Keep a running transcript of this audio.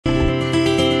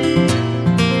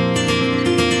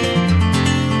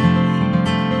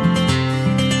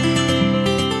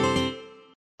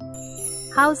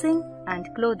housing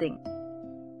and clothing.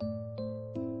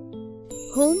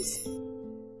 Homes.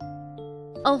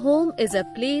 A home is a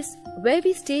place where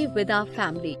we stay with our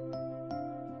family.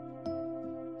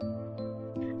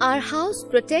 Our house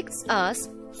protects us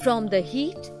from the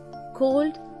heat,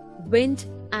 cold, wind,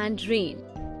 and rain.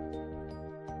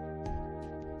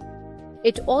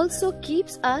 It also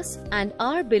keeps us and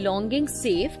our belongings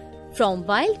safe from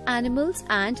wild animals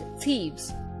and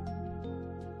thieves.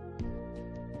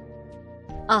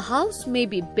 A house may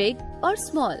be big or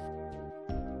small.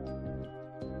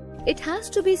 It has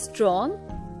to be strong,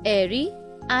 airy,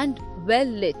 and well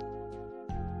lit.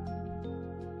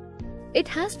 It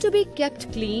has to be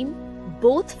kept clean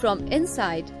both from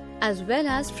inside as well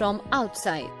as from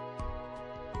outside.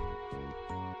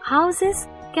 Houses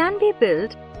can be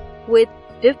built with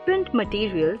different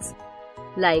materials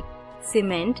like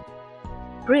cement,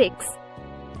 bricks,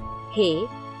 hay,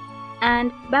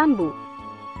 and bamboo.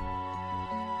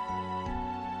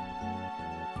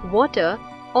 Water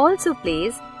also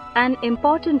plays an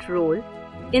important role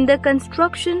in the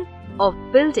construction of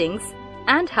buildings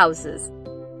and houses.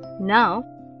 Now,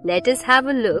 let us have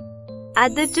a look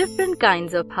at the different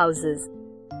kinds of houses.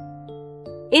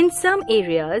 In some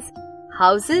areas,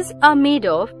 houses are made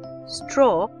of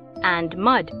straw and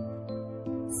mud.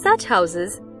 Such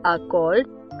houses are called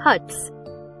huts.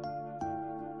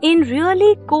 In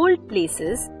really cold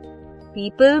places,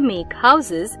 people make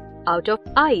houses out of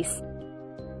ice.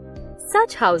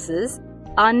 Such houses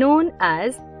are known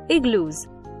as igloos.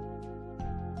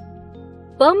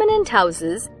 Permanent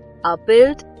houses are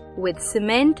built with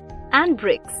cement and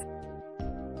bricks.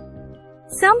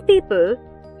 Some people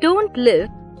don't live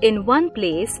in one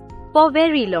place for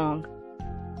very long.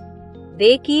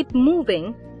 They keep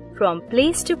moving from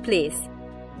place to place.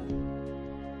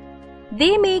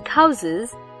 They make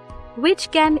houses which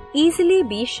can easily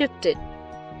be shifted.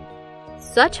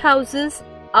 Such houses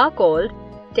are called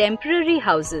temporary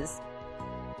houses.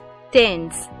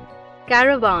 Tents,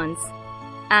 caravans,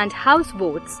 and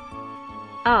houseboats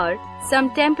are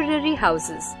some temporary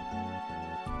houses.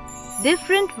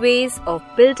 Different ways of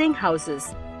building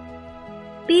houses.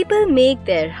 People make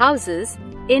their houses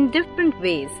in different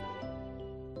ways.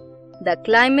 The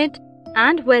climate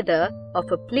and weather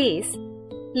of a place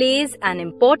plays an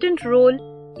important role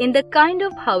in the kind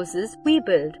of houses we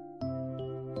build.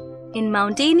 In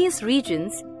mountainous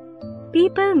regions,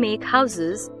 people make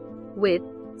houses with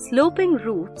sloping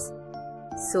roofs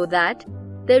so that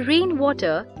the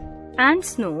rainwater and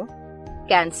snow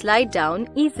can slide down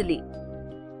easily.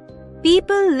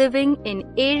 People living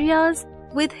in areas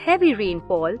with heavy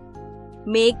rainfall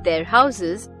make their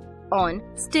houses on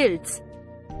stilts.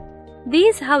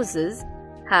 These houses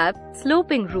have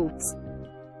sloping roofs.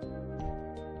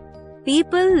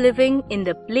 People living in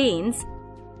the plains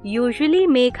usually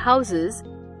make houses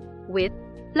with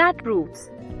flat roofs.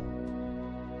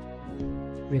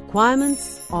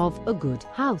 Requirements of a good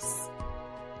house.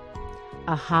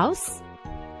 A house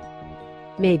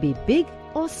may be big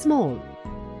or small,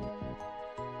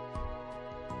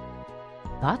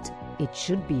 but it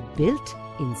should be built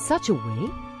in such a way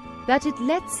that it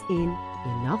lets in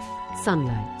enough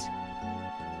sunlight.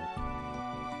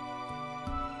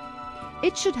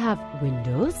 It should have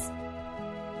windows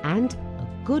and a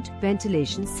good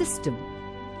ventilation system,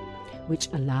 which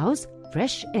allows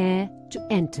fresh air to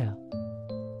enter.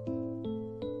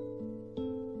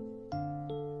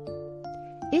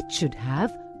 It should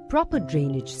have proper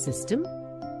drainage system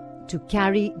to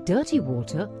carry dirty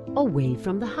water away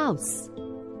from the house.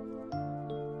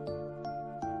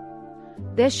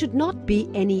 There should not be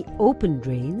any open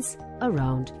drains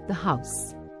around the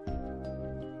house.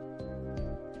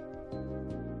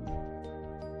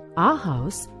 Our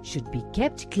house should be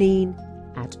kept clean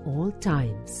at all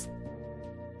times.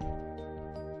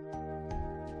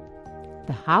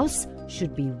 The house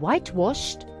should be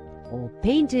whitewashed or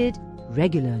painted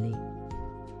regularly.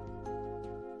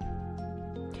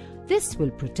 This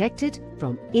will protect it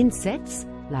from insects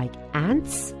like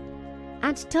ants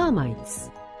and termites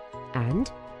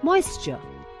and moisture.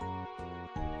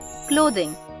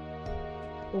 Clothing.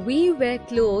 We wear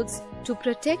clothes to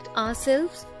protect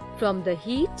ourselves from the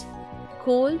heat,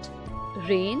 cold,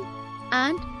 rain,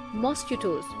 and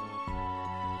mosquitoes.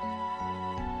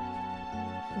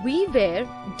 We wear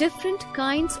different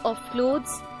kinds of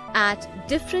clothes at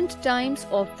different times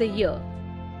of the year.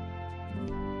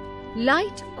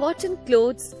 Light cotton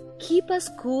clothes keep us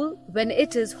cool when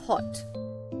it is hot.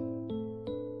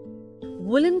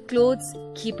 Woolen clothes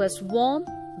keep us warm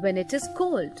when it is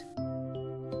cold.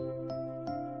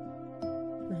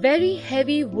 Very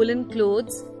heavy woolen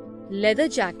clothes, leather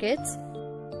jackets,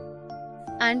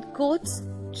 and coats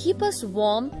keep us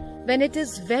warm when it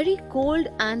is very cold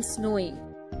and snowing.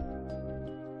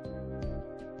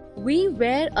 We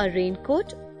wear a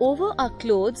raincoat over our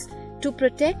clothes to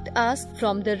protect us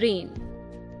from the rain.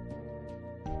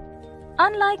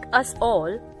 Unlike us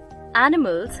all,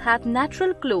 animals have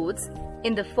natural clothes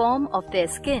in the form of their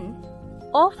skin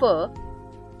or fur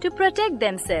to protect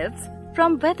themselves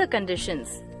from weather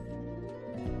conditions.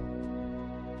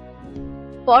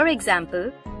 For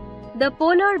example, the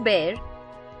polar bear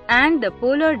and the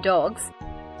polar dogs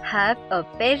have a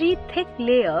very thick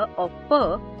layer of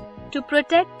fur to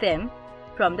protect them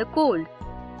from the cold.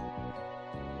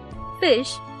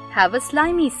 Fish have a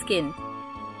slimy skin.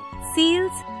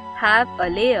 Seals have a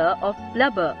layer of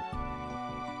blubber.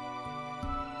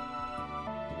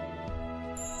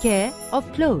 Care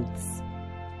of clothes.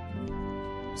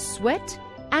 Sweat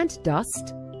and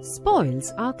dust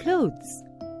spoils our clothes.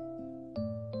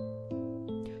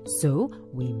 So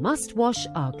we must wash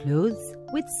our clothes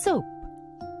with soap.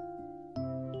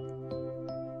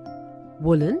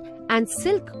 Woolen and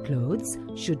silk clothes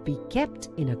should be kept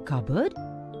in a cupboard,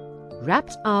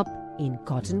 wrapped up in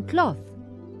cotton cloth.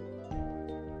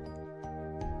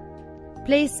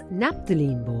 Place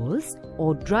naphthalene balls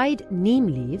or dried neem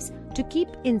leaves to keep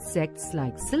insects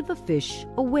like silverfish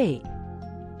away.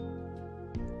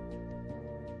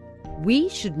 We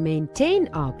should maintain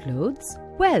our clothes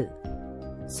well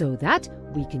so that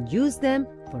we can use them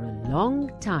for a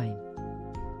long time.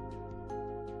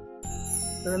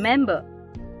 Remember,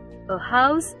 a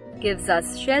house gives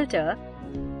us shelter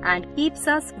and keeps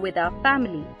us with our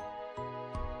family.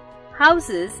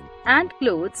 Houses and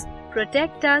clothes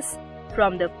protect us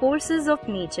from the forces of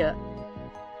nature.